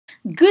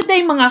Good day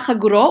mga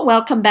kaguro!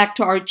 Welcome back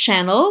to our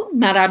channel.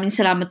 Maraming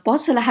salamat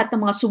po sa lahat ng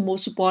mga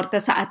sumusuporta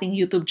sa ating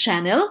YouTube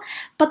channel.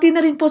 Pati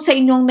na rin po sa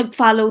inyong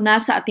nag-follow na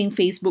sa ating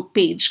Facebook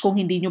page. Kung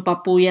hindi nyo pa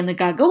po yan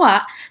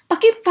nagagawa,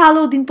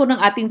 paki-follow din po ng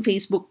ating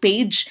Facebook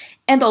page.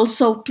 And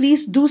also,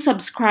 please do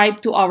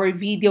subscribe to our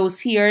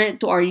videos here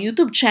to our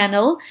YouTube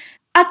channel.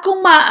 At kung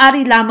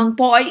maaari lamang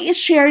po ay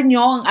i-share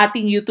nyo ang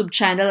ating YouTube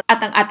channel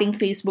at ang ating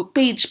Facebook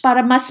page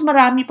para mas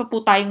marami pa po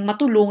tayong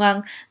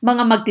matulungang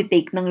mga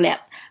magtitake ng LET.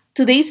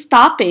 Today's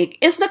topic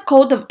is the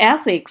Code of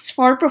Ethics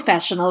for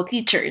Professional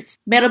Teachers.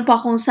 Meron po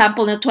akong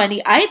sample na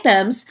 20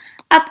 items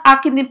at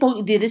akin din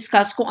pong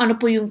i-discuss kung ano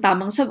po yung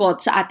tamang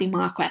sagot sa ating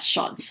mga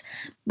questions.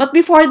 But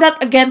before that,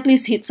 again,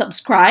 please hit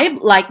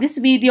subscribe, like this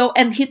video,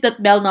 and hit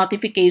that bell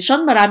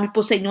notification. Marami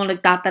po sa inyong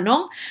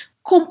nagtatanong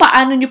kung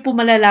paano nyo po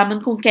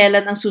malalaman kung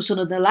kailan ang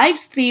susunod na live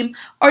stream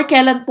or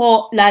kailan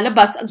po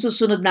lalabas ang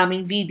susunod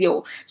naming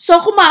video. So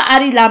kung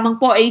maaari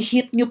lamang po ay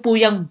hit nyo po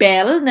yung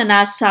bell na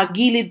nasa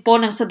gilid po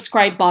ng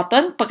subscribe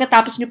button.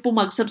 Pagkatapos nyo po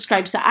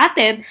mag-subscribe sa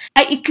atin,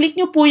 ay i-click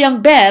nyo po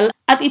yung bell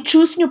at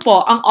i-choose nyo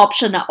po ang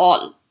option na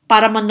all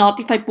para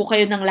ma-notify po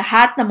kayo ng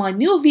lahat ng mga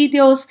new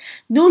videos,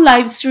 new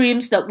live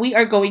streams that we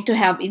are going to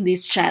have in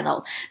this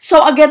channel.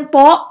 So again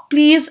po,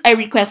 please, I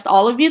request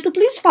all of you to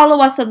please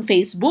follow us on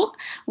Facebook.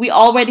 We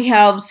already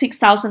have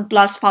 6,000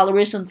 plus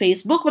followers on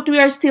Facebook, but we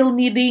are still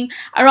needing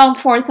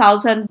around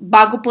 4,000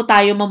 bago po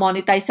tayo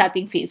ma-monetize sa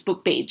ating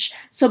Facebook page.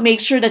 So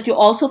make sure that you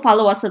also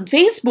follow us on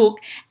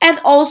Facebook, and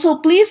also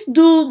please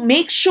do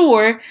make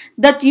sure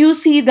that you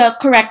see the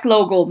correct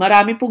logo.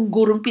 Marami pong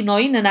gurong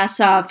Pinoy na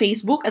nasa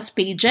Facebook as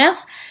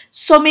pages.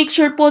 So, make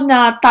sure po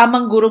na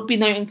tamang gurong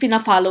Pinoy yung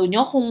fina-follow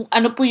nyo. Kung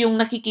ano po yung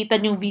nakikita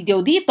nyong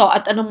video dito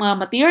at anong mga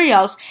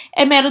materials,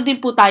 meron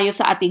din po tayo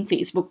sa ating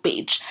Facebook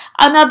page.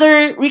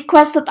 Another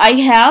request that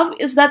I have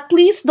is that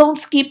please don't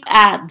skip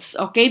ads,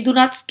 okay? Do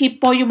not skip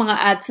po yung mga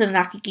ads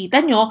na nakikita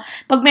nyo.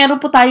 Pag meron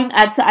po tayong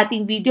ads sa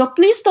ating video,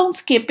 please don't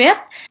skip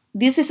it.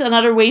 This is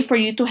another way for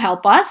you to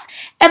help us.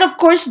 And of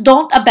course,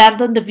 don't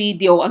abandon the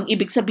video. Ang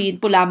ibig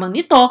sabihin po lamang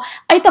nito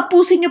ay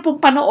tapusin nyo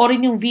pong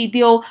panoorin yung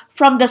video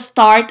from the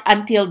start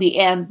until the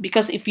end.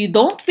 Because if you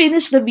don't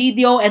finish the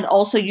video and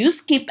also you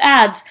skip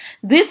ads,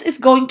 this is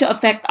going to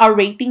affect our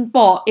rating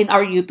po in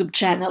our YouTube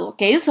channel.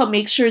 Okay? So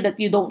make sure that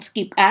you don't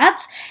skip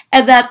ads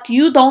and that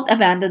you don't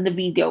abandon the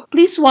video.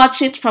 Please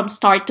watch it from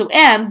start to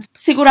end.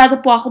 Sigurado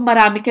po ako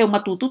marami kayong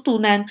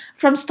matututunan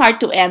from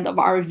start to end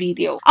of our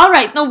video.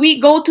 Alright, now we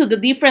go to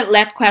the different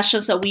LET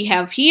questions that we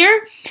have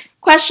here.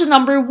 Question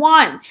number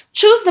 1.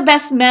 Choose the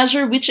best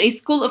measure which a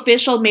school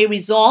official may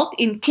result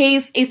in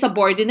case a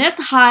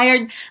subordinate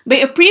hired by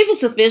a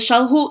previous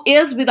official who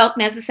is without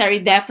necessary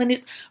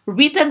definite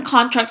written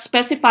contract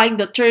specifying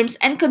the terms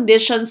and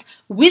conditions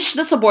which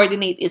the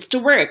subordinate is to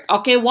work.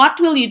 Okay, what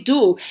will you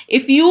do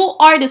if you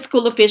are the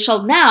school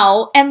official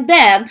now and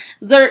then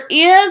there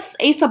is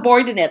a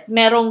subordinate,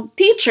 merong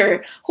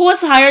teacher who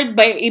was hired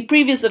by a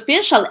previous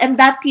official and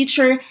that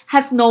teacher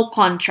has no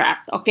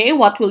contract? Okay,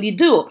 what will you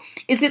do?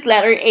 Is it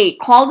letter A,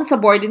 call the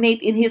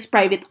subordinate in his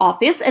private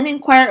office and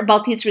inquire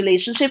about his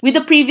relationship with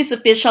the previous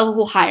official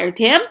who hired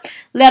him?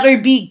 Letter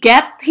B,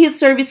 get his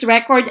service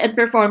record and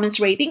performance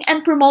rating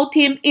and promote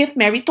him if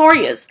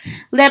meritorious.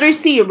 Letter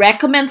C,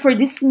 recommend for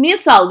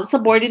dismissal the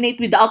subordinate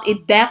without a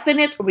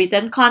definite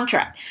written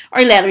contract.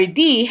 Or letter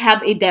D,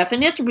 have a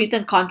definite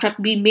written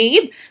contract be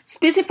made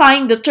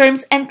specifying the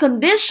terms and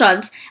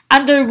conditions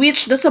under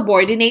which the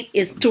subordinate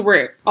is to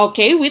work.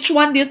 Okay, which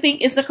one do you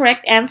think is the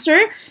correct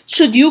answer?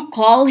 Should you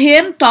call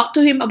him, talk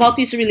to him about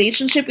his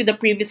relationship with the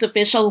previous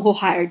official who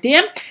hired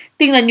him?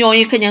 Tingnan nyo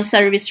yung kanyang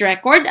service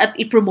record at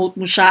i-promote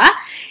mo siya?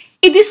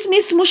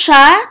 I-dismiss mo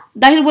siya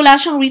dahil wala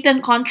siyang written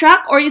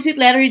contract? Or is it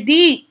letter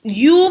D,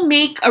 you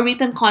make a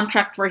written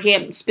contract for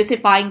him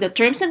specifying the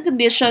terms and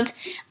conditions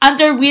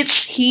under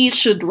which he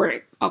should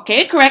work?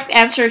 Okay, correct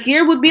answer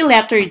here would be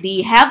letter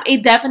D. Have a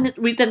definite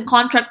written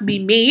contract be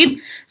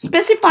made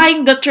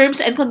specifying the terms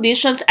and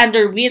conditions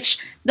under which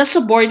the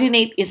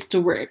subordinate is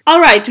to work.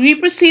 Alright, we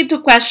proceed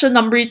to question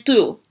number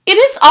 2. It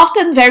is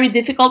often very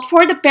difficult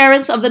for the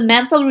parents of a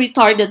mentally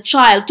retarded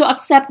child to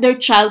accept their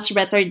child's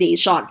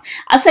retardation.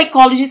 A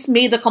psychologist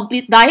made a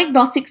complete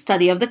diagnostic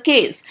study of the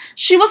case.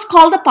 She was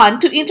called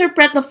upon to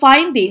interpret the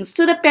findings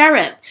to the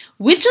parent.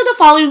 Which of the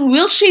following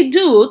will she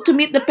do to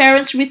meet the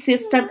parent's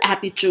resistant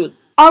attitude?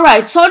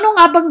 Alright, so ano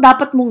nga bang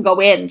dapat mong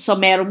gawin? So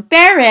merong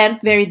parent,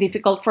 very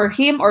difficult for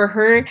him or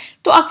her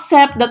to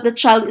accept that the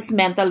child is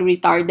mentally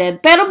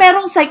retarded. Pero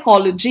merong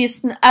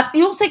psychologist at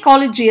yung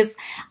psychologist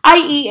ay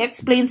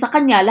i-explain sa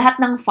kanya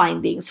lahat ng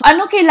findings. So,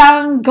 ano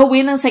kailangang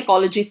gawin ng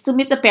psychologist to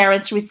meet the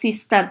parent's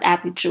resistant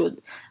attitude?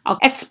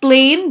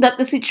 Explain that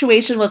the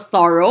situation was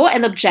thorough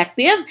and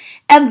objective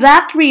and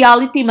that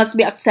reality must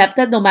be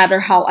accepted no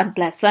matter how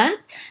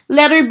unpleasant.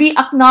 Letter B,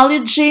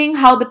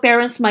 acknowledging how the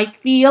parents might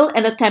feel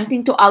and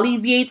attempting to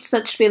alleviate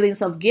such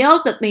feelings of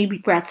guilt that may be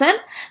present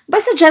by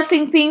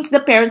suggesting things the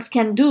parents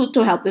can do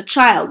to help the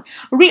child.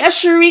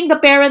 Reassuring the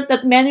parent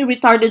that many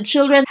retarded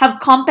children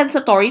have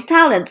compensatory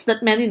talents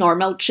that many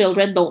normal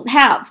children don't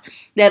have.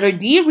 Letter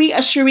D,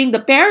 reassuring the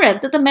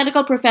parent that the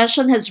medical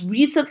profession has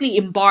recently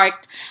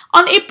embarked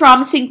on a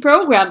promising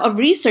program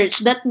of research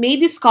that may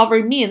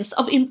discover means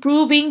of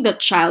improving the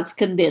child's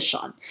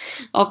condition.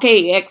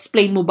 Okay,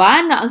 explain mo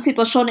ba na ang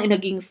sitwasyon ay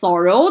naging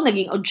thorough,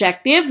 naging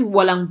objective,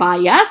 walang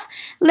bias?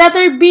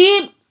 Letter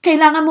B,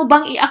 kailangan mo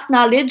bang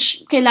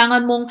i-acknowledge,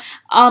 kailangan mong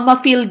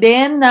ma-feel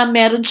din na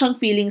meron siyang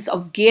feelings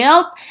of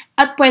guilt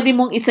at pwede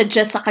mong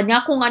isuggest sa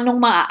kanya kung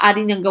anong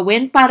maaari niyang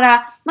gawin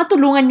para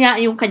matulungan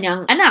niya yung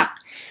kanyang anak.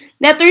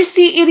 Letter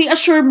C,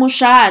 i-reassure mo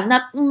siya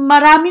na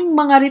maraming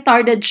mga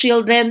retarded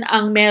children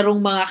ang merong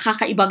mga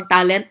kakaibang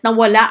talent na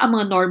wala ang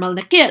mga normal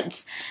na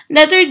kids.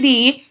 Letter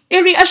D,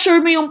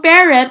 i-reassure mo yung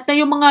parent na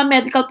yung mga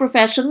medical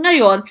profession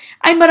ngayon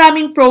ay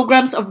maraming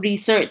programs of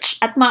research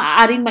at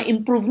maaaring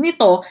ma-improve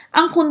nito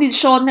ang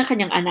kondisyon ng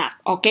kanyang anak.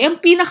 Okay? Ang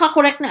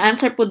pinaka-correct na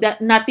answer po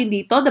natin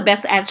dito, the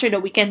best answer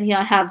that we can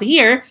have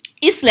here,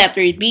 is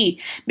letter B.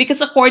 Because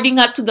according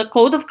to the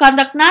code of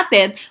conduct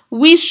natin,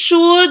 we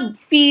should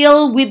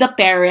feel with the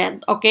parent.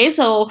 Okay,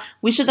 so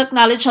we should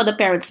acknowledge how the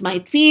parents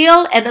might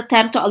feel and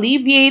attempt to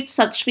alleviate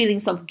such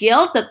feelings of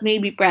guilt that may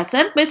be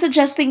present by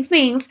suggesting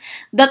things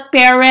that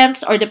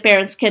parents or the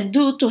parents can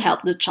do to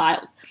help the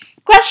child.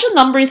 Question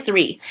number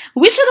 3.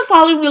 Which of the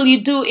following will you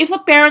do if a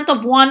parent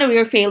of one of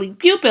your failing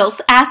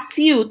pupils asks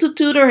you to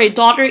tutor her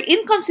daughter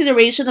in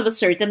consideration of a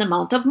certain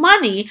amount of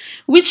money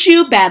which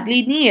you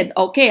badly need?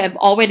 Okay, I've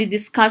already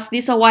discussed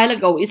this a while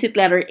ago. Is it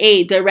letter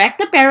A, direct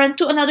the parent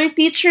to another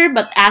teacher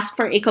but ask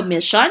for a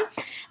commission?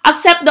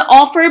 Accept the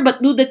offer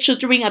but do the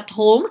tutoring at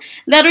home?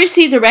 Letter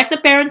C, direct the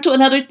parent to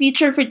another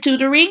teacher for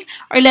tutoring?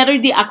 Or letter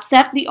D,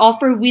 accept the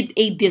offer with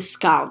a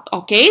discount?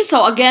 Okay,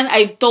 so again,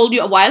 I told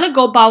you a while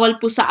ago,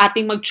 bawal po sa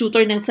ating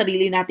mag-tutor ng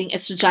sarili nating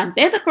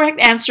estudyante. The correct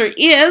answer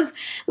is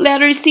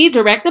letter C,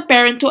 direct the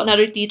parent to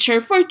another teacher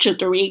for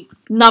tutoring.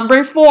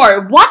 Number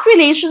 4, what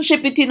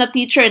relationship between a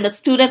teacher and a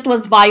student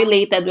was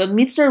violated when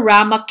Mr.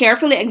 Rama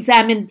carefully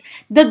examined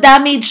the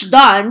damage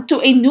done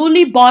to a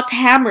newly bought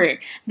hammer,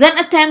 then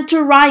attended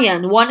to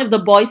Ryan, one of the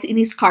boys in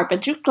his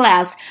carpentry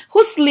class,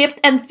 who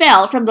slipped and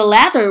fell from the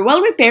ladder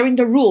while repairing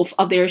the roof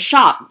of their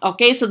shop?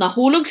 Okay, so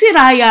nahulog si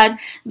Ryan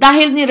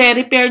dahil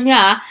nire-repair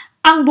niya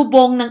ang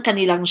bubong ng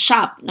kanilang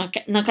shop,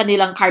 ng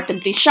kanilang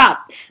carpentry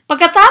shop.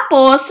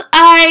 Pagkatapos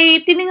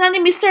ay tiningnan ni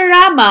Mr.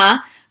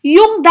 Rama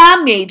yung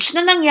damage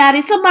na nangyari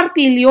sa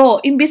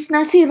martilyo, imbis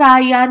na si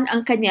Ryan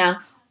ang kanyang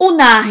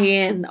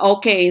unahin.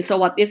 Okay, so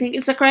what do you think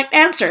is the correct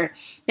answer?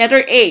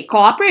 Letter A,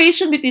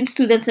 cooperation between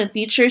students and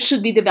teachers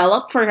should be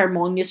developed for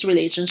harmonious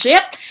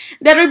relationship.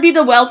 Letter B,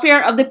 the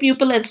welfare of the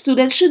pupil and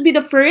student should be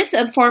the first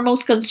and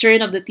foremost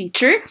concern of the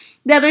teacher.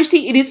 Letter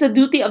C, it is the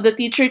duty of the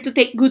teacher to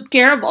take good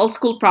care of all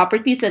school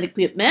properties and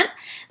equipment.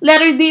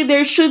 Letter D,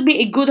 there should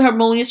be a good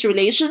harmonious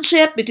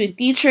relationship between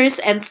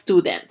teachers and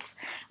students.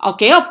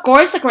 Okay, of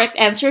course, the correct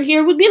answer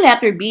here would be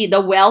letter B.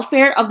 The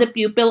welfare of the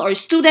pupil or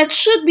student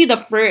should be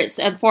the first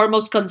and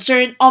foremost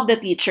concern of the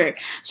teacher.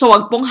 So,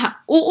 wag pong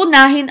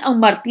uunahin ang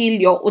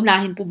martilyo,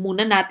 unahin po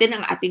muna natin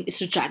ang ating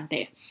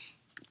estudyante.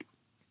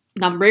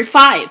 Number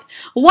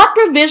 5. What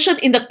provision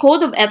in the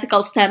Code of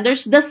Ethical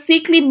Standards does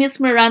sickly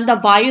Miss Miranda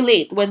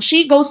violate when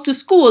she goes to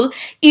school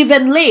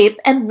even late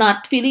and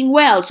not feeling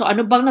well? So,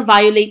 ano bang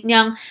na-violate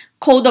niyang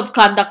Code of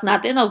Conduct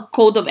natin o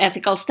Code of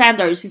Ethical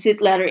Standards? Is it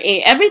letter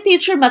A? Every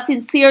teacher must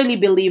sincerely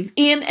believe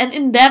in and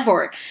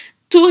endeavor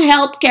to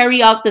help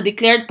carry out the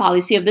declared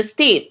policy of the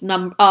state.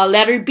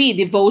 Letter B,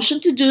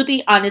 devotion to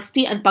duty,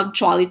 honesty, and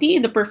punctuality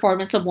in the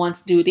performance of one's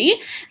duty.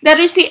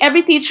 Letter C,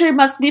 every teacher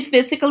must be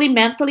physically,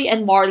 mentally,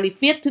 and morally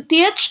fit to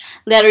teach.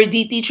 Letter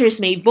D, teachers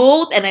may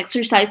vote and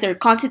exercise their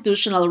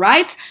constitutional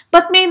rights,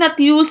 but may not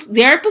use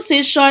their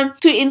position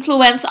to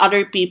influence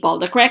other people.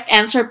 The correct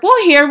answer po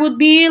here would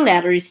be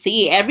letter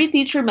C. Every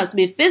teacher must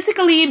be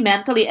physically,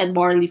 mentally, and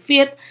morally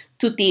fit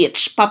to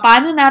teach.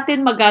 Paano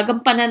natin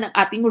magagampanan ang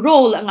ating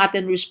role, ang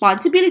ating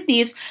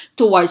responsibilities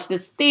towards the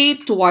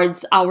state,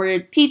 towards our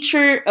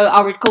teacher,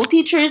 our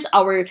co-teachers,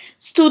 our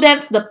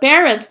students, the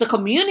parents, the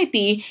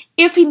community,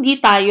 if hindi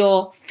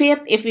tayo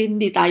fit, if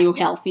hindi tayo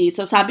healthy.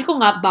 So sabi ko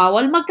nga,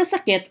 bawal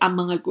magkasakit ang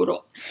mga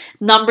guro.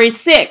 Number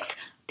 6.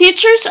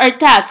 Teachers are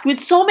tasked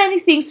with so many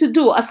things to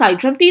do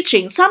aside from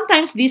teaching.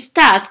 Sometimes these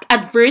tasks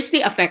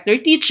adversely affect their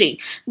teaching.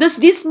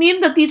 Does this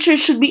mean the teacher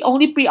should be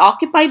only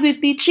preoccupied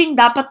with teaching?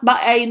 Dapat ba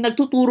ay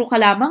nagtuturo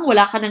ka lamang,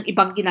 wala ka ng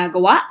ibang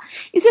ginagawa?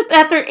 Is it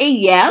letter A,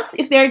 yes?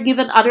 If they are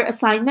given other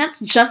assignments,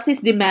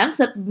 justice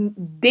demands that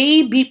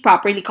they be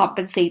properly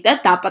compensated.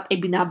 Dapat ay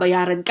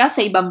binabayaran ka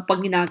sa ibang pang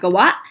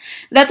ginagawa.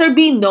 Letter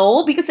B,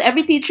 no, because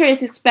every teacher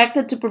is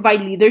expected to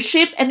provide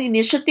leadership and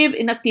initiative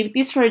in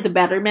activities for the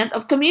betterment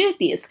of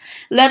communities.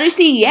 Letter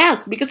C,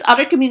 yes, because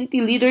other community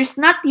leaders,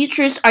 not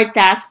teachers, are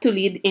tasked to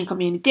lead in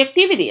community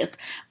activities.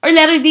 Or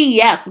letter D,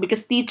 yes,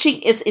 because teaching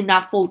is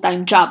enough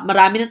full-time job.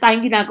 Marami na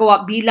tayong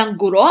ginagawa bilang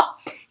guro.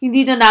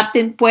 Hindi na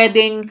natin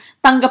pwedeng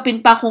tanggapin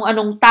pa kung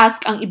anong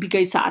task ang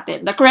ibigay sa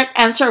atin. The correct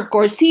answer, of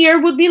course,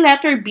 here would be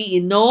letter B.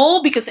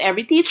 No, because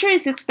every teacher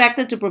is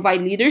expected to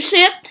provide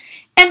leadership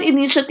and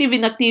initiative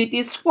in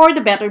activities for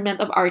the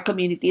betterment of our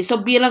community. So,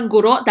 bilang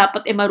guro,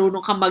 dapat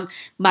marunong kang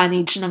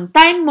mag-manage ng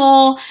time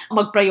mo,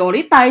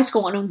 mag-prioritize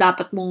kung anong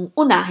dapat mong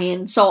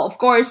unahin. So, of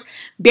course,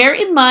 bear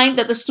in mind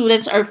that the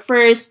students are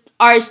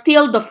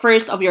still the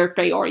first of your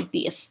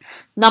priorities.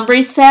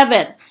 Number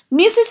 7.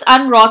 Mrs.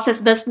 Ann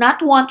Roses does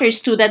not want her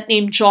student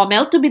named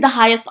Jomel to be the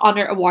highest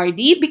honor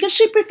awardee because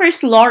she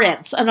prefers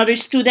Lawrence, another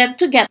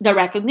student, to get the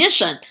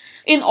recognition.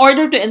 In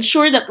order to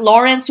ensure that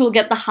Lawrence will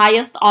get the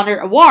highest honor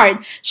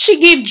award,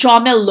 she gave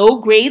Jomel low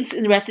grades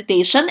in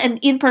recitation and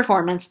in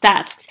performance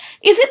tasks.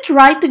 Is it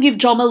right to give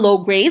Jomel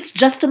low grades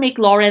just to make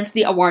Lawrence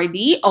the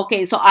awardee?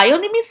 Okay, so ayaw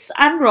ni Miss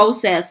Ann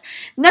Roses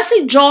na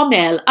si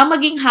Jomel ang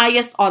maging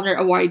highest honor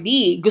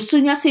awardee.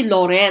 Gusto niya si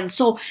Lawrence.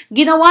 So,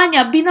 ginawa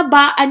niya,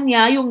 binabaan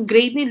niya yung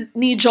grade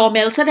ni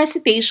Jomel sa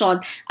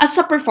recitation at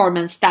sa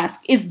performance task.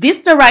 Is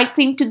this the right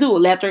thing to do?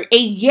 Letter A,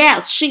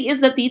 yes, she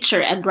is the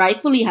teacher and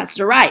rightfully has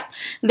the right.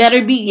 Letter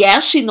B,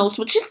 yes, she knows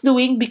what she's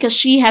doing because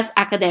she has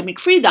academic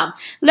freedom.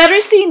 Letter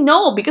C,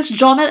 no, because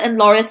Jomel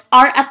and Lawrence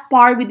are at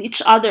par with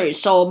each other.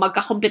 So,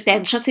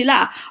 magkakompetensya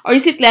sila. Or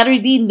is it letter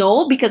D,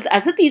 no, because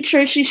as a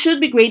teacher, she should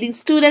be grading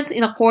students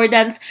in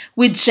accordance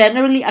with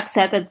generally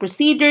accepted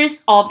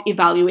procedures of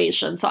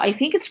evaluation. So, I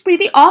think it's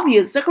pretty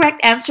obvious. The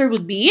correct answer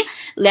would be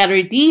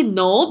letter D,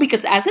 no,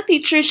 because as a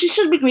teacher, she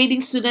should be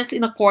grading students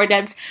in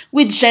accordance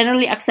with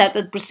generally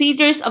accepted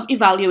procedures of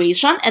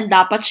evaluation and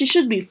dapat she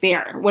should be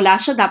fair. Wala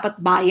siya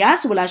dapat bias.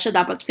 Wala siya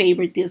dapat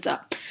favoritism.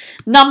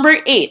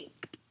 Number 8.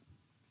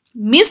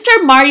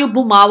 Mr. Mario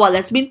Bumawal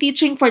has been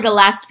teaching for the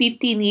last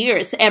 15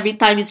 years. Every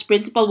time his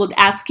principal would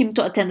ask him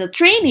to attend a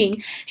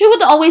training, he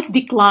would always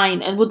decline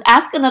and would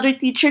ask another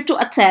teacher to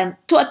attend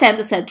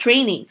the said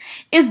training.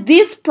 Is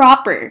this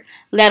proper?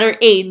 Letter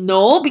A,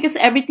 no, because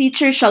every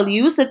teacher shall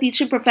use the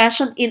teaching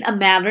profession in a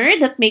manner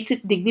that makes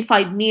it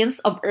dignified means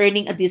of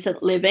earning a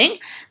decent living.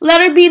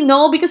 Letter B,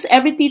 no, because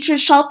every teacher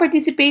shall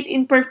participate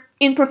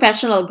in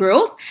professional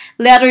growth.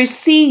 Letter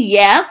C,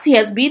 yes, he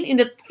has been in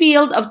the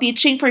field of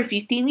teaching for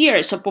 15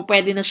 years, so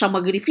pwede na siyang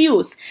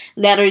mag-refuse.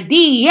 Letter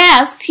D,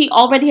 yes, he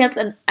already has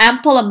an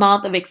ample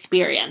amount of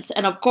experience.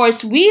 And of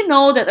course, we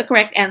know that the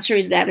correct answer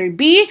is letter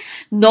B,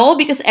 no,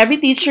 because every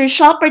teacher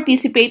shall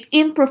participate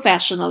in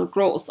professional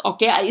growth.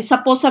 Okay,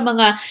 isa po sa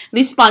mga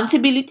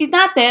responsibility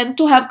natin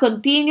to have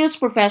continuous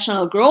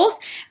professional growth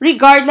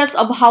regardless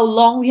of how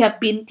long we have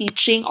been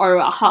teaching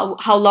or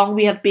how long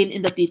we have been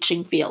in the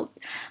teaching field.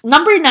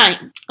 Number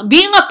 9.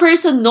 Being a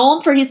person known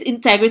for his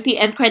integrity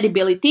and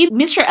credibility,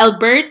 Mr.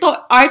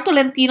 Alberto R.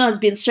 Tolentino has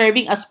been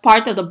serving as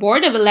part of the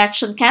Board of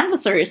Election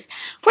Canvassers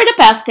for the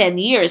past 10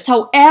 years.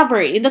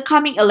 However, in the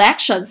coming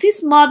elections,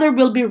 his mother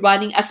will be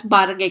running as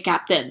barangay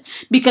captain.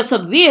 Because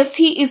of this,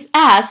 he is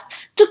asked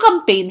to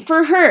campaign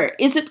for her.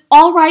 Is it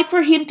all right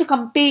for him to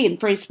campaign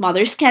for his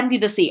mother's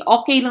candidacy?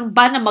 Okay lang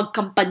ba na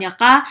magkampanya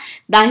ka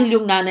dahil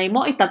yung nanay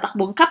mo ay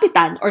tatakbong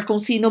kapitan or kung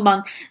sino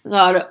mang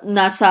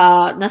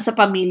nasa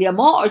pamilya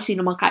mo or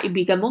sino mang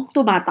kaibigan mong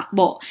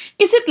tumatakbo?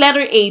 Is it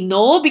letter A,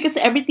 no, because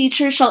every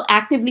teacher shall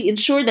actively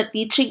ensure that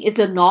teaching is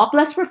a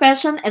noblest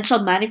profession and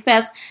shall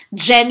manifest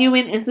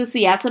genuine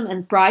enthusiasm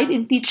and pride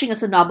in teaching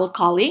as a noble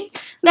calling?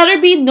 Letter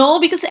B,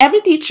 no, because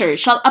every teacher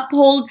shall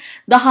uphold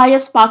the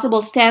highest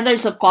possible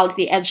standards of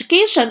quality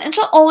education and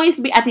shall always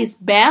be at his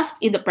best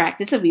in the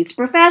practice of his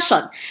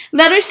profession.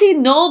 Letter C,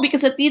 no,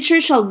 because a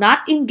teacher shall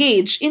not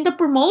engage in the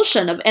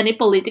promotion of any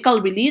political,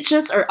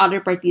 religious, or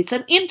other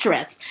partisan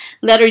interests.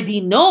 Letter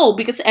D, no,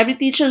 because every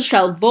teacher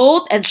shall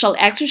vote and shall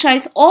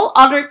exercise all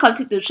other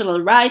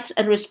constitutional rights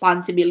and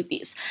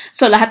responsibilities.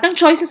 So, lahat ng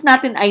choices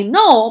natin ay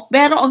no,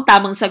 pero ang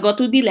tamang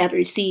sagot would be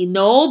letter C,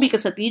 no,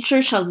 because a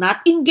teacher shall not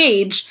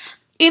engage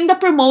in the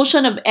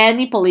promotion of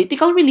any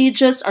political,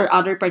 religious, or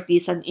other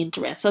partisan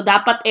interests. So,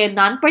 dapat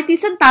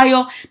non-partisan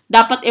tayo,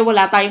 dapat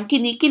wala tayong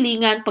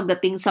kinikilingan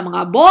pagdating sa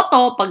mga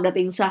boto,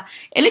 pagdating sa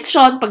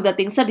eleksyon,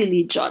 pagdating sa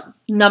religion.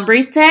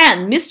 Number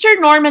 10. Mr.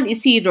 Norman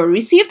Isidro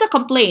received a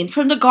complaint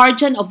from the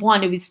guardian of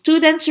one of his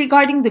students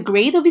regarding the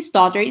grade of his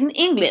daughter in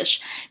English.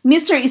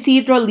 Mr.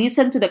 Isidro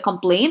listened to the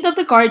complaint of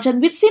the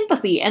guardian with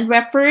sympathy and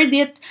referred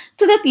it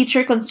to the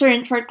teacher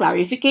concerned for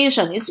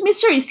clarification. Is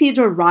Mr.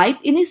 Isidro right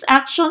in his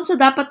actions? So,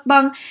 dapat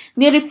bang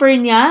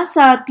ni-refer niya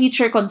sa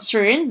teacher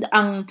concerned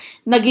ang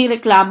naging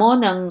reklamo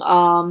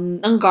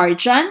ng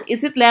guardian?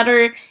 Is it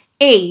letter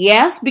A.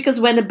 Yes, because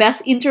when the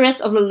best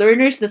interest of the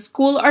learners, the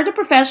school, or the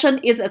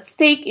profession is at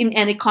stake in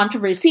any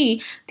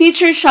controversy,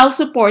 teachers shall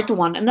support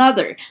one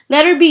another.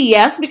 Letter B.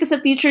 Yes, because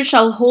a teacher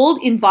shall hold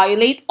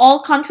inviolate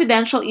all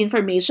confidential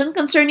information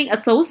concerning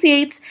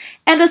associates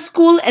and the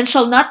school and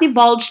shall not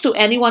divulge to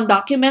anyone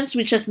documents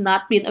which has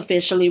not been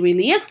officially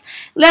released.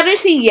 Letter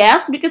C.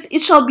 Yes, because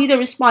it shall be the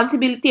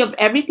responsibility of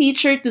every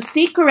teacher to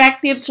seek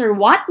correctives for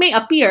what may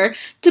appear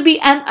to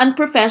be an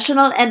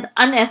unprofessional and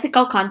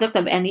unethical conduct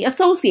of any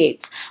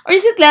associates. Or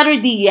is it letter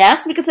D?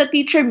 Yes, because a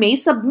teacher may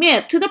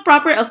submit to the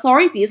proper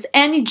authorities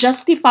any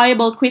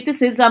justifiable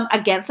criticism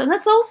against an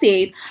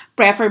associate,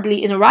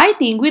 preferably in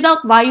writing,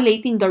 without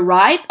violating the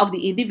right of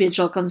the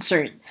individual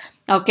concerned.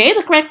 Okay,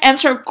 the correct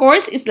answer, of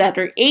course, is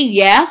letter A.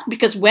 Yes,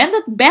 because when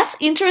the best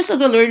interest of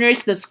the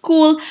learners, the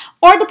school,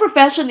 or the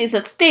profession is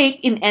at stake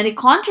in any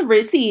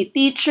controversy,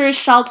 teachers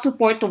shall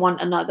support one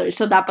another.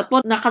 So, dapat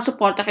mo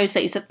nakasuporta kayo sa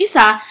isa't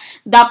isa.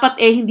 Dapat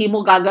hindi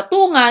mo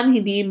gagatungan,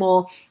 hindi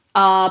mo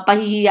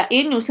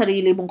pahihiyain yung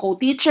sarili mong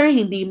co-teacher,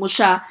 hindi mo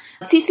siya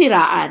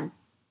sisiraan.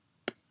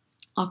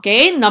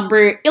 Okay,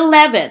 number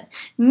 11.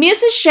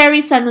 Mrs. Sherry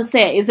San Jose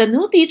is a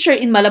new teacher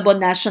in Malabon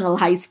National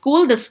High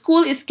School. The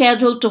school is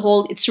scheduled to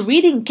hold its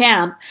reading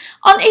camp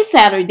on a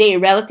Saturday.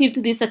 Relative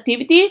to this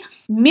activity,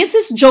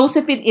 Mrs.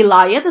 Josephine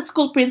Ilaya, the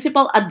school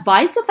principal,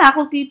 advised the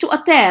faculty to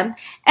attend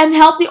and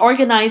help the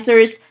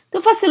organizers to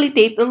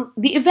facilitate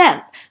the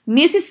event.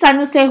 Mrs. San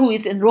Jose, who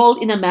is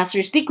enrolled in a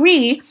master's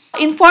degree,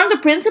 informed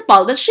the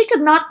principal that she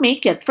could not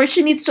make it for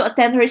she needs to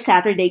attend her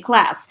Saturday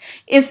class.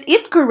 Is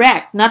it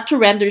correct not to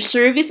render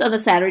service on a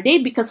Saturday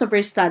because of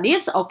her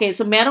studies? Okay,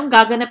 so merong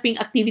gaganaping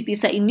activity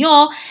sa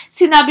inyo.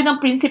 Sinabi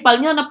ng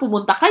principal nyo na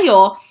pumunta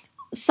kayo.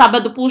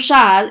 Sabado po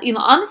siya,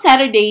 on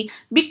Saturday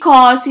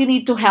because you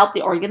need to help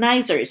the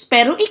organizers.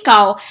 Pero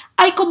ikaw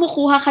ay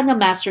kumukuha ka ng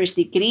master's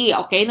degree,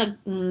 okay?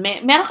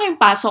 Meron kayong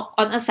pasok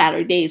on a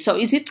Saturday. So,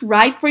 is it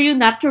right for you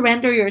not to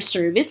render your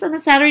service on a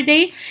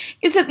Saturday?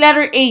 Is it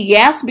letter A?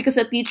 Yes, because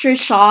a teacher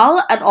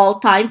shall at all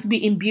times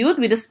be imbued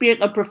with the spirit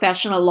of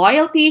professional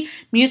loyalty,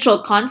 mutual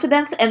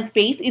confidence, and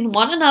faith in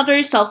one another,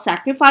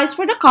 self-sacrifice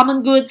for the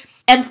common good,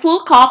 and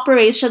full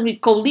cooperation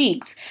with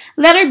colleagues.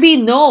 Letter B,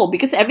 no,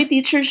 because every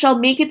teacher shall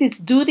make it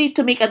its duty to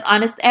make an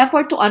honest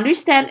effort to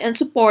understand and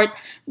support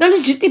the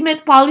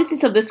legitimate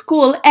policies of the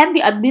school and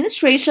the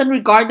administration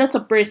regardless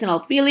of personal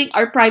feeling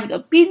or private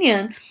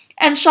opinion,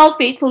 and shall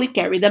faithfully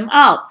carry them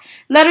out.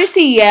 Letter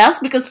C, yes,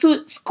 because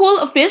school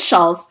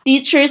officials,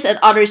 teachers, and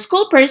other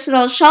school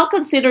personnel shall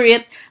consider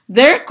it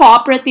their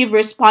cooperative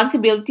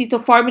responsibility to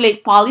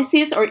formulate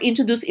policies or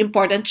introduce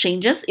important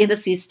changes in the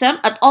system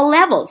at all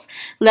levels.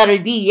 Letter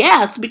D,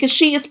 yes, because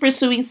she is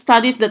pursuing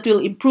studies that will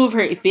improve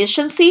her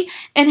efficiency,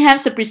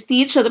 enhance the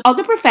prestige of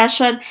the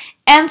profession,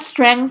 and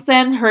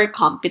strengthen her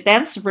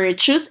competence,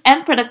 virtues,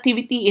 and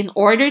productivity in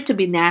order to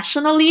be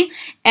nationally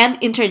and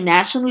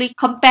internationally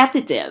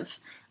competitive.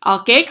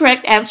 Okay,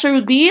 correct answer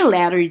would be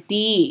letter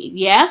D.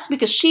 Yes,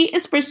 because she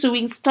is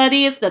pursuing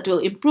studies that will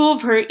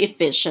improve her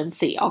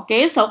efficiency.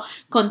 Okay, so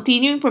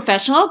continuing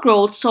professional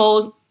growth,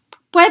 so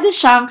pwede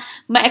siyang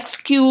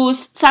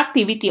ma-excuse sa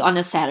activity on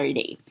a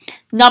Saturday.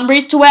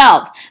 Number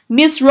 12.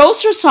 Miss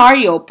Rose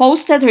Rosario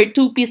posted her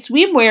two-piece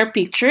swimwear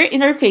picture in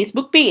her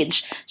Facebook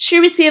page.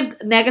 She received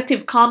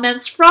negative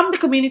comments from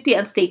the community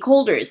and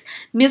stakeholders.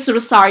 Miss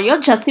Rosario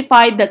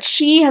justified that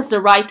she has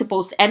the right to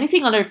post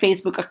anything on her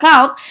Facebook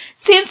account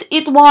since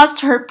it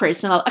was her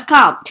personal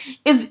account.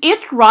 Is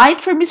it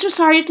right for Miss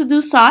Rosario to do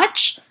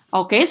such?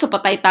 Okay, so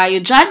patay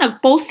tayo dyan.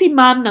 Nag-post si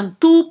ma'am ng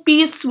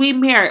two-piece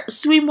swimwear.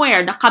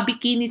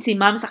 Nakabikini si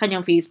ma'am sa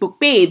kanyang Facebook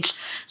page.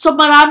 So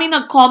maraming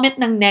nag-comment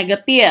ng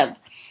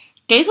negative.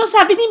 Okay, so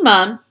sabi ni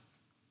ma'am,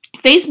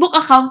 Facebook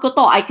account ko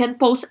to. I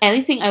can post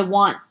anything I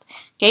want.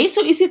 Okay,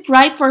 so is it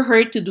right for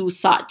her to do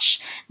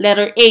such?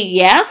 Letter A,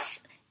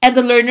 yes. And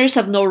the learners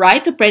have no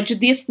right to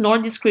prejudice nor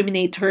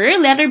discriminate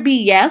her. Letter B,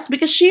 yes,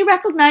 because she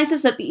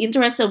recognizes that the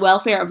interests and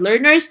welfare of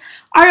learners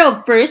are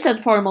of first and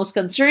foremost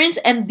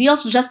concerns and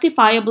deals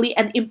justifiably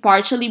and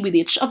impartially with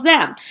each of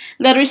them.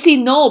 Letter C,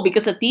 no,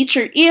 because a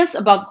teacher is,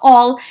 above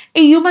all, a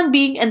human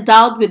being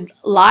endowed with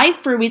life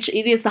for which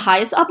it is the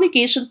highest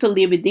obligation to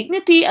live with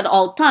dignity at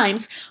all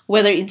times,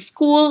 whether in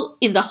school,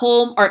 in the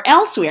home, or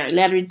elsewhere.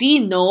 Letter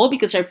D, no,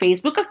 because her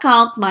Facebook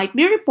account might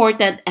be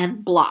reported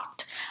and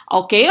blocked.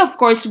 Okay, of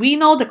course, we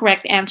know the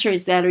correct answer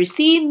is letter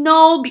C,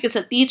 no, because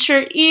a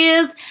teacher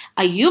is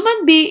a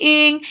human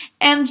being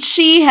and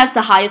she has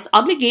the highest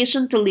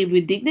obligation to live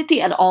with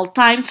dignity at all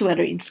times,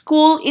 whether in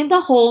school, in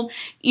the home,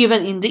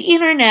 even in the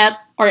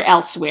internet, or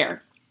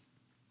elsewhere.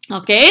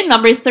 Okay,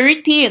 number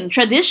 13.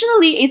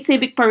 Traditionally, a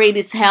civic parade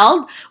is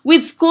held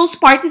with schools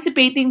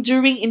participating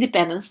during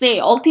Independence Day.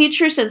 All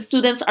teachers and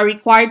students are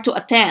required to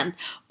attend.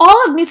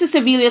 All of Mrs.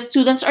 Sevilla's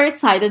students are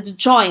excited to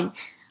join.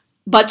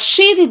 But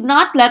she did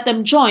not let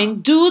them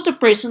join due to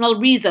personal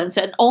reasons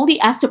and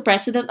only asked the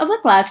president of the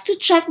class to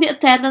check the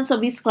attendance of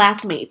his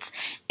classmates.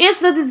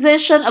 Is the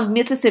decision of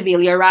Mrs.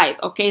 Sevilla right?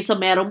 Okay, so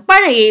merong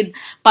parade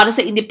para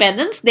sa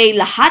Independence Day.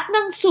 Lahat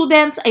ng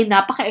students ay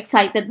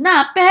napaka-excited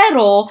na,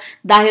 pero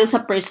dahil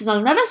sa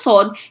personal na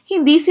rason,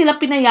 hindi sila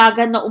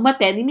pinayagan na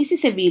umattend ni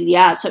Mrs.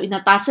 Sevilla. So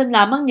inatasan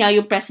lamang niya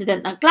yung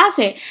president ng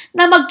klase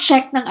na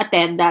mag-check ng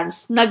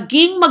attendance.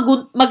 Naging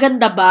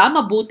maganda ba,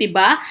 mabuti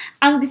ba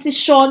ang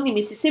desisyon ni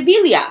Mrs. Sevilla?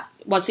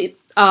 Was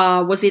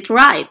it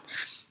right?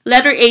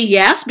 Letter A,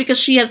 yes, because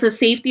she has the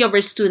safety of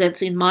her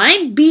students in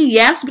mind. B,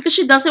 yes, because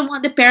she doesn't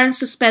want the parents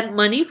to spend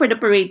money for the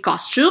parade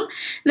costume.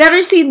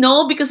 Letter C,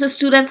 no, because the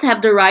students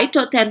have the right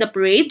to attend the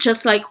parade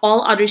just like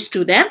all other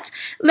students.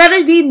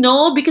 Letter D,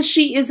 no, because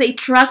she is a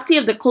trustee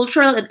of the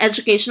cultural and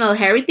educational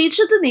heritage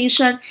of the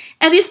nation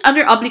and is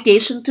under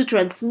obligation to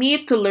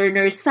transmit to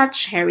learners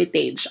such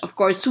heritage. Of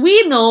course,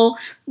 we know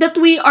that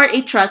we are a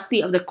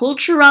trustee of the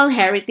cultural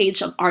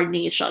heritage of our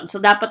nation. So,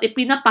 dapat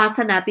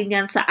ipinapasa natin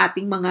yan sa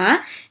ating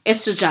mga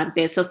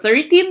estudyante. So,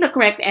 13, the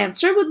correct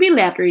answer would be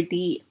letter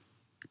D.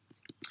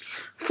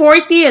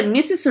 14,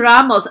 Mrs.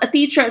 Ramos, a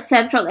teacher at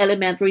Central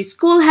Elementary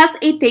School, has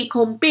a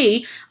take-home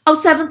pay of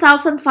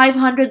 7,500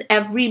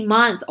 every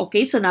month.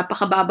 Okay, so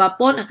napakababa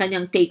po ng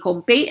kanyang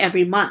take-home pay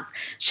every month.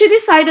 She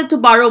decided to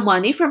borrow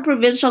money from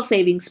Provincial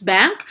Savings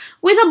Bank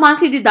with a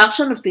monthly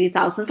deduction of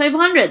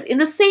 3,500. In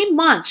the same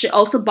month, she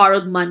also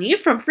borrowed money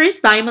from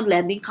First Diamond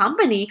Lending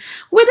Company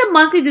with a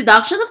monthly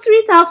deduction of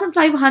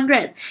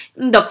 3,500.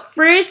 In the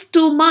first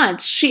 2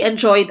 months, she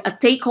enjoyed a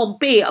take-home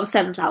pay of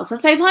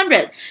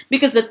 7,500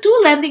 because the two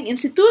lending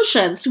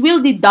institutions will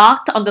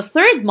deduct on the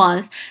third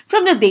month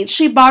from the date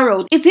she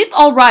borrowed. Is it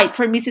all right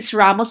for Mrs.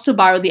 Ramos to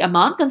borrow the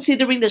amount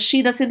considering that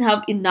she doesn't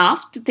have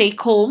enough to take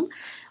home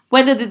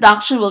when the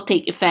deduction will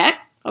take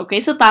effect?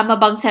 Okay, so tama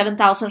bang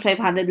 7,500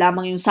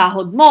 lamang yung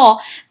sahod mo?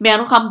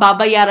 Meron kang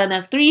babayaran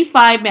na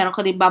 3,500, meron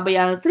ka din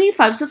babayaran na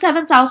 3,500, so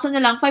 7,000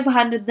 na lang,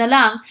 500 na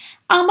lang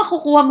ang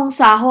makukuha mong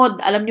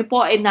sahod. Alam niyo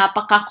po, ay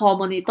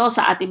napaka-common ito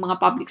sa ating mga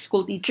public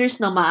school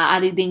teachers na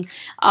maaari ding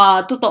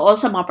totoo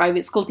sa mga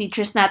private school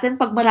teachers natin.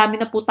 Pag marami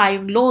na po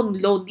tayong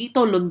loan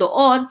dito, loan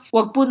doon,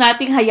 wag po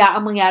nating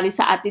hayaang mangyari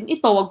sa atin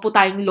ito. Wag po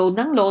tayong loan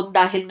ng loan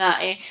dahil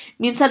nga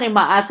minsan ay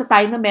maasa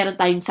tayo na meron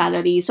tayong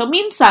salary. So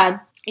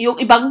minsan, yung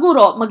ibang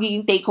guro,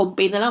 magiging take-home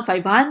pay na lang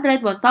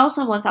 500,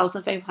 1,000,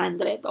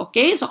 1,500.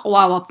 Okay? So,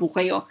 kawawa po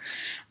kayo.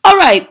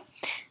 Alright.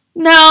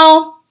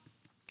 Now,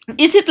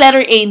 is it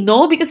letter A?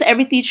 No, because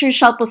every teacher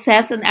shall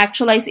possess and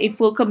actualize a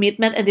full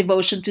commitment and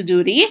devotion to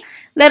duty.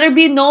 Letter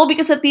B? No,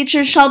 because a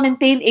teacher shall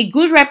maintain a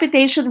good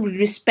reputation with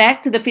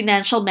respect to the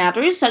financial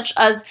matters, such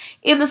as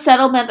in the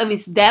settlement of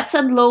his debts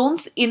and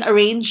loans, in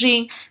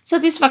arranging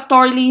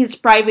satisfactorily his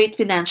private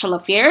financial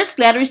affairs.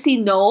 Letter C?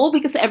 No,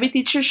 because every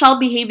teacher shall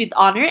behave with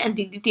honor and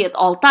dignity at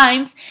all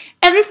times,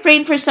 and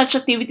refrain from such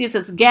activities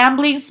as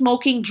gambling,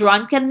 smoking,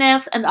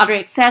 drunkenness, and other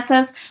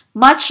excesses,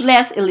 much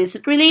less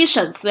illicit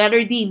relations.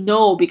 Letter D,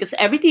 no, because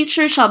every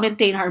teacher shall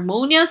maintain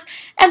harmonious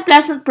and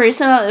pleasant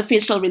personal and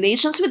official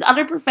relations with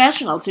other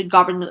professionals, with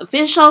government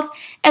officials,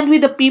 and with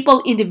the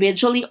people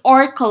individually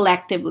or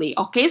collectively.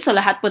 Okay, so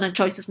lahat po ng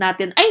choices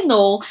natin ay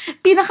no.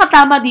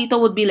 Pinakatama dito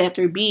would be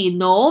letter B,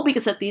 no,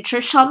 because a teacher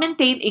shall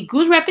maintain a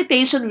good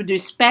reputation with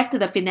respect to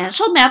the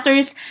financial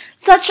matters,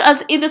 such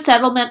as in the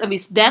settlement of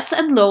his debts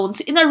and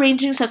loans, in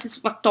arranging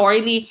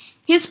satisfactorily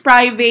his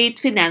private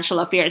financial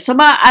affairs. So,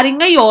 maaaring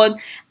ngayon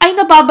ay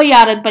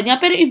nababayaran pa niya,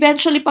 pero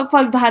eventually pag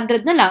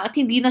 500 na lang at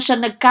hindi na siya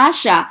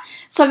nagkasya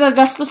sa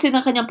gagastusin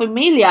ng kanyang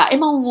pamilya, ay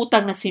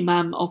mangungutang na si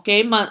ma'am,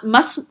 okay?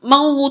 Mas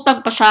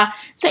mangungutang pa siya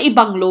sa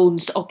ibang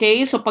loans,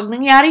 okay? So, pag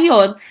nangyari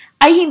yon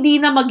ay hindi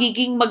na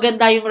magiging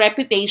maganda yung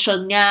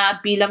reputation niya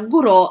bilang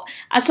guro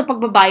at sa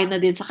pagbabayad na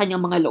din sa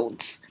kanyang mga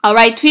loans.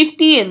 Alright,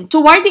 15.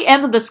 Toward the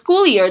end of the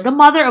school year, the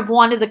mother of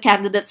one of the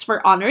candidates for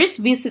honors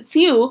visits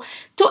you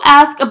to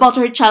ask about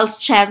her child's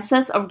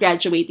chances of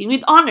graduating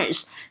with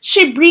honors.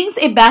 She brings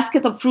a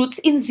basket of fruits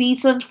in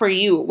season for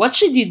you. What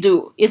should you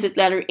do? Is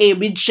it letter A,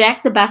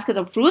 reject the basket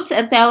of fruits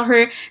and tell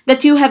her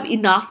that you have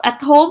enough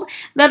at home?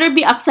 Letter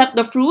B, accept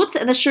the fruits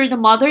and assure the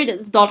mother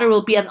that his daughter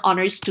will be an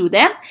honors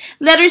student?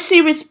 Letter C,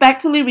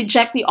 respectfully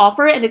reject the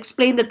offer and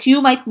explain that you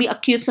might be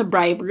accused of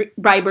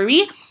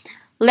bribery.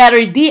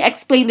 Letter D,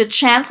 explain the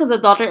chance of the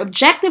daughter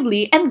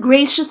objectively and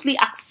graciously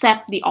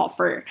accept the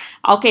offer.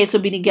 Okay, so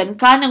binigyan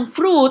ka ng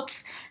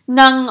fruits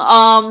ng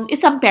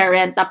isang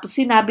parent, tapos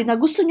sinabi na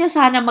gusto niya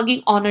sana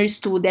maging honor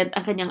student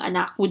ang kanyang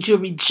anak. Would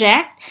you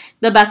reject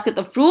the basket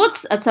of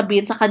fruits at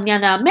sabihin sa kanya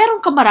na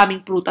meron ka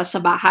maraming prutas sa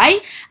bahay?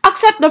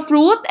 Accept the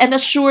fruit and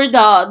assure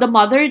the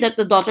mother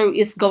that the daughter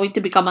is going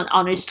to become an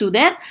honor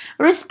student?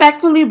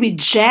 Respectfully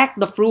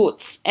reject the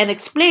fruits and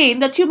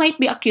explain that you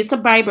might be accused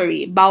of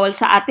bribery. Bawal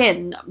sa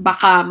atin,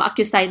 baka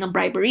ma-accuse tayo ng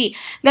bribery.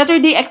 Letter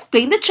D,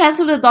 explain the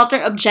chance of the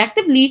daughter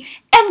objectively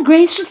and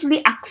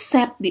graciously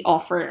accept the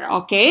offer.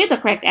 Okay? The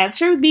correct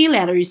answer would be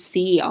letter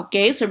C.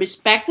 Okay? So,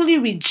 respectfully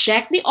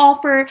reject the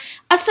offer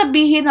at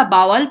sabihin na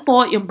bawal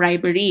po yung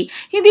bribery.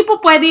 Hindi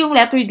po pwede yung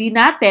letter D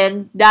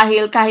natin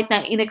dahil kahit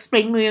na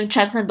in-explain mo yung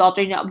chance ng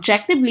daughter niya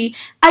objectively,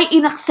 ay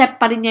inaccept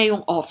pa rin niya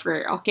yung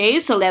offer. Okay?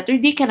 So letter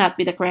D cannot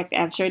be the correct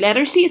answer.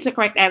 Letter C is the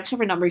correct answer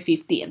for number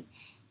 15.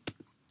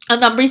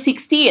 Number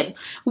 16,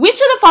 which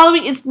of the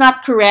following is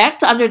not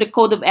correct under the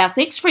Code of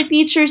Ethics for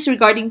teachers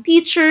regarding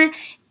teacher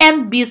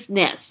and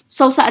business?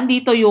 So, saan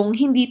dito yung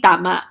hindi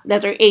tama?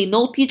 Letter A,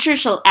 no teacher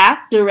shall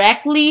act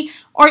directly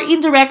or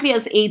indirectly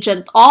as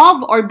agent of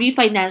or be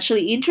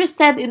financially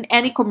interested in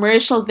any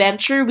commercial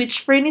venture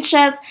which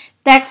furnishes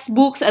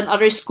textbooks and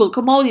other school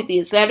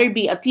commodities. Letter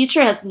B, a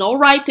teacher has no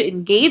right to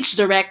engage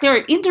directly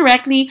or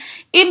indirectly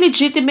in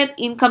legitimate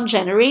income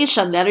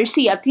generation. Letter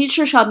C, a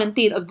teacher shall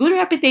maintain a good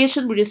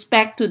reputation with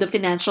respect to the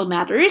financial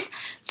matters,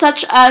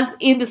 such as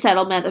in the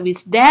settlement of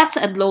his debts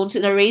and loans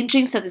in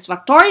arranging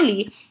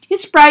satisfactorily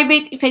his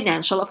private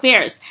financial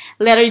affairs.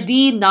 Letter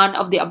D, none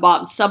of the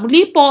above. Sa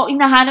muli po,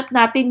 inahanap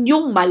natin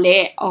yung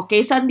mali.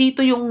 Okay? Saan dito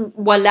yung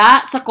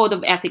wala sa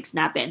Code of Ethics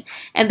natin?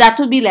 And that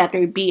would be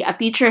letter B. A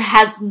teacher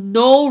has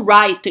no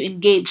right to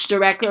engage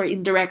directly or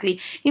indirectly.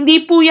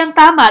 Hindi po yan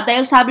tama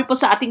dahil sabi po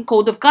sa ating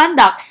Code of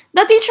Conduct,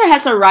 the teacher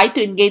has a right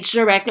to engage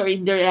directly or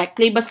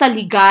indirectly basta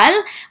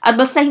legal at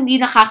basta hindi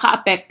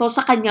nakakaapekto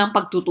sa kanyang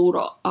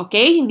pagtuturo.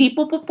 Okay? Hindi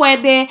po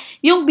pwede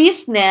yung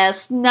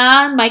business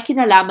na may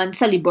kinalaman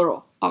sa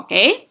libro.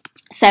 Okay?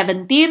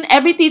 17,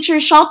 every teacher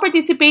shall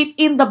participate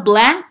in the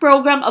blank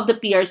program of the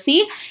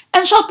PRC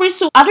and shall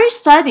pursue other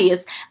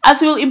studies as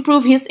will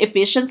improve his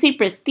efficiency,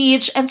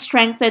 prestige, and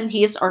strengthen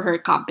his or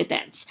her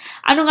competence.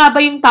 Ano nga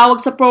ba yung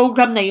tawag sa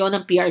program na yon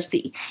ng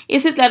PRC?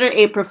 Is it letter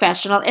A,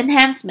 professional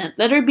enhancement?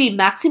 Letter B,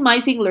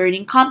 maximizing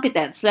learning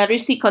competence? Letter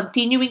C,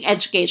 continuing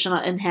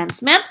educational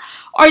enhancement?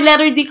 Or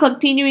letter D,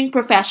 continuing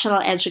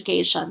professional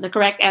education? The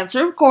correct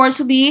answer, of course,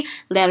 would be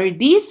letter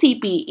D,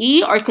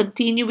 CPE, or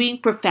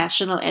continuing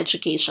professional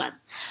education.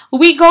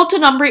 We go to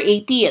number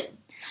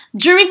 18.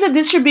 During the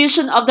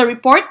distribution of the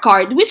report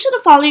card, which of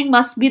the following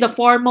must be the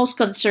foremost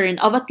concern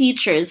of a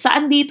teacher?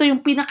 Saan dito yung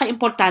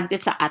pinaka-importante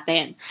sa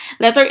atin?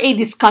 Letter A,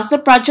 discuss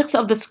the projects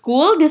of the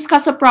school,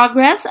 discuss the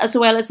progress as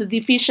well as the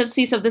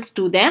deficiencies of the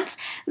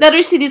students. Letter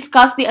C,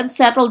 discuss the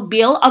unsettled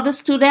bill of the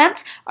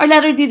students. Or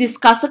letter D,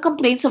 discuss the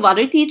complaints of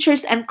other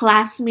teachers and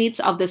classmates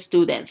of the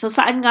students. So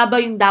saan nga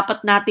ba yung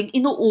dapat nating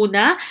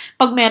inuuna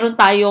pag meron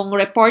tayong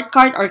report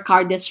card or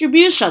card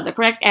distribution? The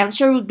correct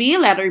answer would be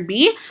letter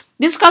B,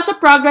 discuss the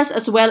progress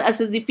as well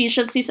as the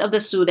deficiencies of the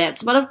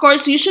students. But of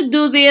course, you should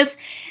do this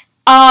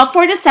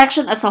for the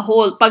section as a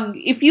whole.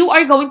 If you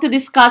are going to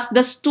discuss the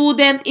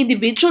student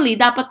individually,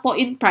 dapat po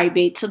in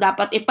private. So,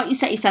 dapat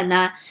ipaisa-isa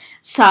na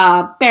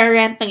sa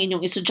parent ng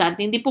inyong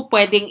estudyante. Hindi po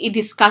pwedeng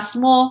i-discuss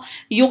mo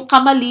yung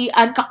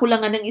kamalian,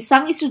 kakulangan ng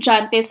isang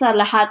estudyante sa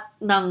lahat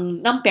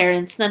ng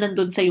parents na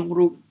nandun sa yung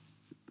room.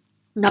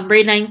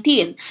 Number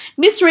 19.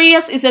 Miss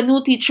Reyes is a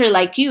new teacher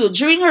like you.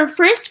 During her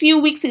first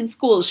few weeks in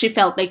school, she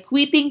felt like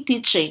quitting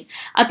teaching.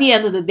 At the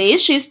end of the day,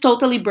 she is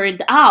totally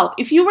burned out.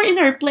 If you were in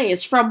her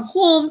place, from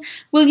whom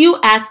will you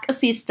ask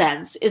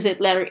assistance? Is it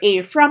letter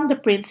A, from the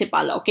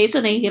principal? Okay, so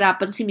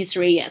nahihirapan si Miss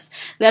Reyes.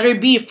 Letter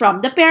B,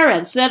 from the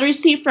parents. Letter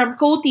C, from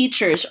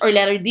co-teachers. Or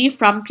letter D,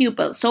 from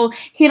pupils. So,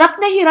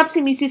 hirap na hirap si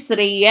Mrs.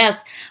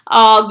 Reyes.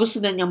 Gusto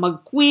na niya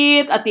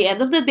mag-quit. At the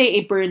end of the day,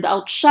 burned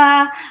out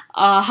siya.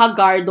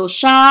 Hagardo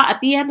siya.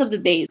 At the end of the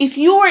day, if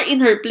you were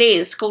in her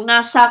place, kung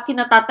nasa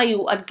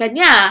kinatatayuan ka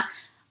niya,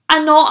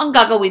 ano ang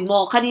gagawin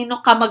mo? Kanino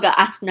ka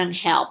mag-a-ask ng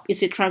help?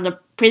 Is it from the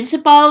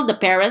principal, the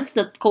parents,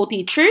 the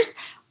co-teachers,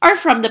 or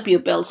from the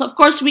pupils? Of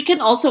course, we can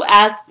also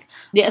ask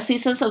the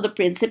assistance of the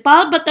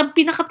principal, but ang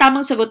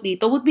pinakatamang sagot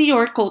dito would be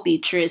your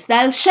co-teachers.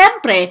 Dahil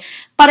syempre,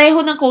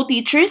 pareho ng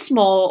co-teachers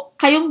mo,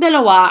 kayong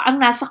dalawa ang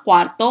nasa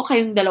kwarto,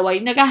 kayong dalawa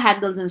yung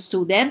nag-handle ng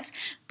students,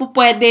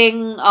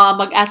 pwedeng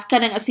mag-ask ka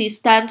ng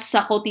assistance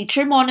sa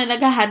co-teacher mo na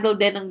nag-handle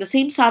din ng the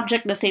same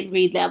subject, the same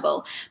grade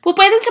level.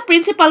 Pwedeng sa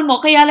principal mo,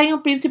 kaya lang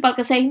yung principal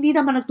kasi hindi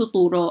naman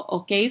nagtuturo,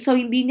 okay? So,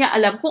 hindi niya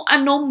alam kung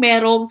anong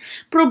merong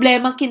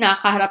problemang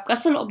kinakaharap ka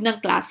sa loob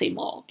ng klase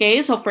mo, okay?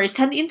 So,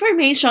 first-hand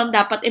information,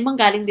 dapat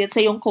manggaling din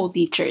sa yung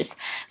co-teachers.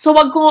 So,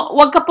 wag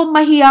ka pong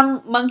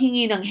mahiyang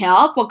manghingi ng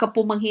help, wag ka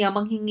pong mahiyang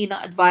manghingi ng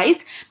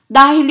advice,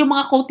 dahil yung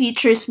mga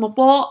co-teachers mo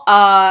po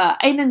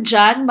ay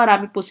nandyan,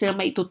 marami po silang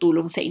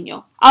maitutulong sa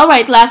inyo.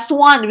 Alright, last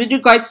one. With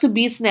regards to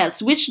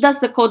business, which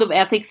does the Code of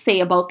Ethics say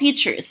about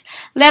teachers?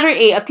 Letter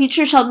A, a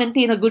teacher shall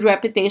maintain a good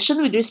reputation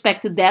with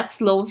respect to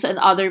debts, loans,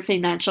 and other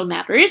financial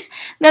matters.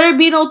 Letter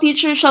B, no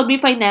teacher shall be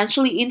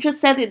financially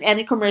interested in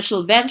any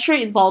commercial venture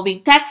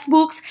involving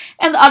textbooks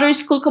and other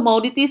school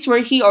commodities where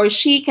he or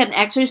she can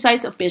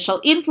exercise official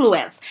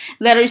influence.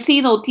 Letter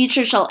C, no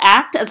teacher shall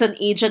act as an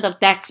agent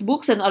of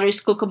textbooks and other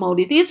school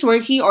commodities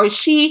where he or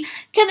she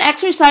can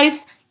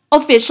exercise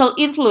official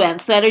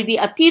influence. Letter D,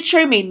 a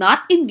teacher may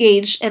not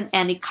engage in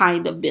any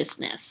kind of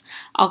business.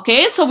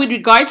 Okay, so with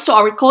regards to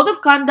our Code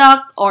of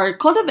Conduct or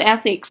Code of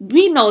Ethics,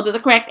 we know that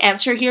the correct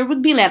answer here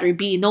would be letter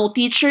B. No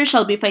teacher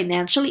shall be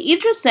financially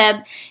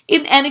interested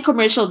in any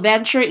commercial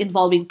venture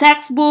involving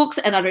textbooks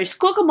and other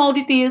school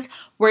commodities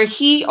where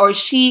he or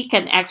she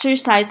can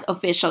exercise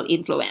official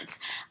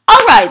influence.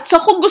 Alright, so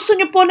kung gusto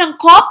niyo po ng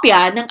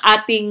kopya ng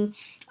ating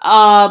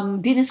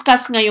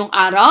diniscuss ngayong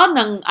araw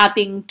ng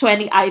ating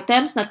 20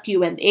 items na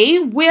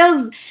Q&A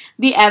with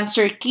the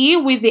answer key,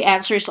 with the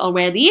answers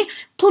already.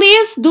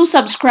 Please do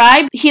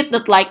subscribe, hit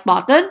that like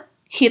button,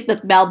 hit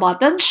that bell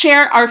button,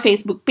 share our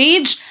Facebook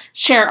page,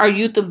 share our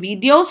YouTube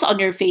videos on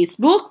your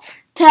Facebook.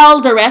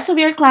 Tell the rest of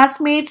your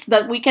classmates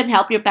that we can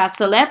help you pass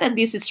the let, and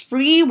this is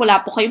free.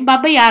 Wala po kayong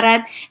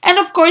babayaran. And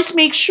of course,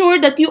 make sure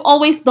that you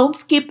always don't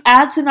skip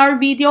ads in our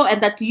video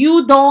and that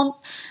you don't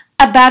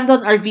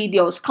abandon our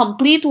videos.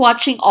 Complete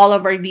watching all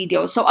of our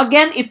videos. So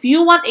again, if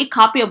you want a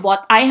copy of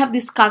what I have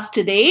discussed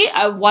today,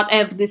 what I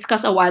have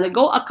discussed a while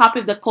ago, a copy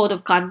of the Code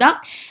of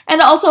Conduct,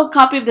 and also a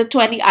copy of the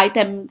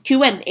 20-item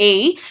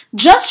Q&A,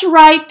 just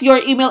write your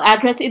email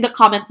address in the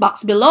comment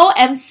box below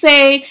and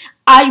say,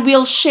 I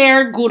will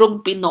share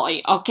Gurong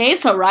Pinoy. Okay,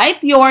 so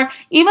write your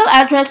email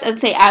address and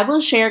say, I will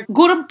share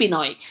Gurong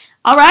Pinoy.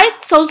 Alright,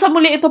 so sa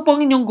muli ito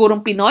pong inyong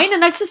Gurong Pinoy na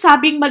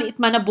nagsasabing maliit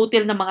man na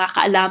butil ng mga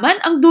kaalaman,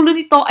 ang dulo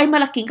nito ay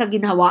malaking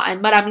kaginhawaan.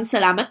 Maraming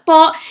salamat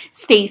po.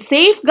 Stay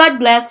safe, God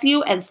bless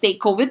you, and stay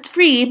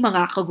COVID-free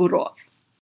mga kaguro.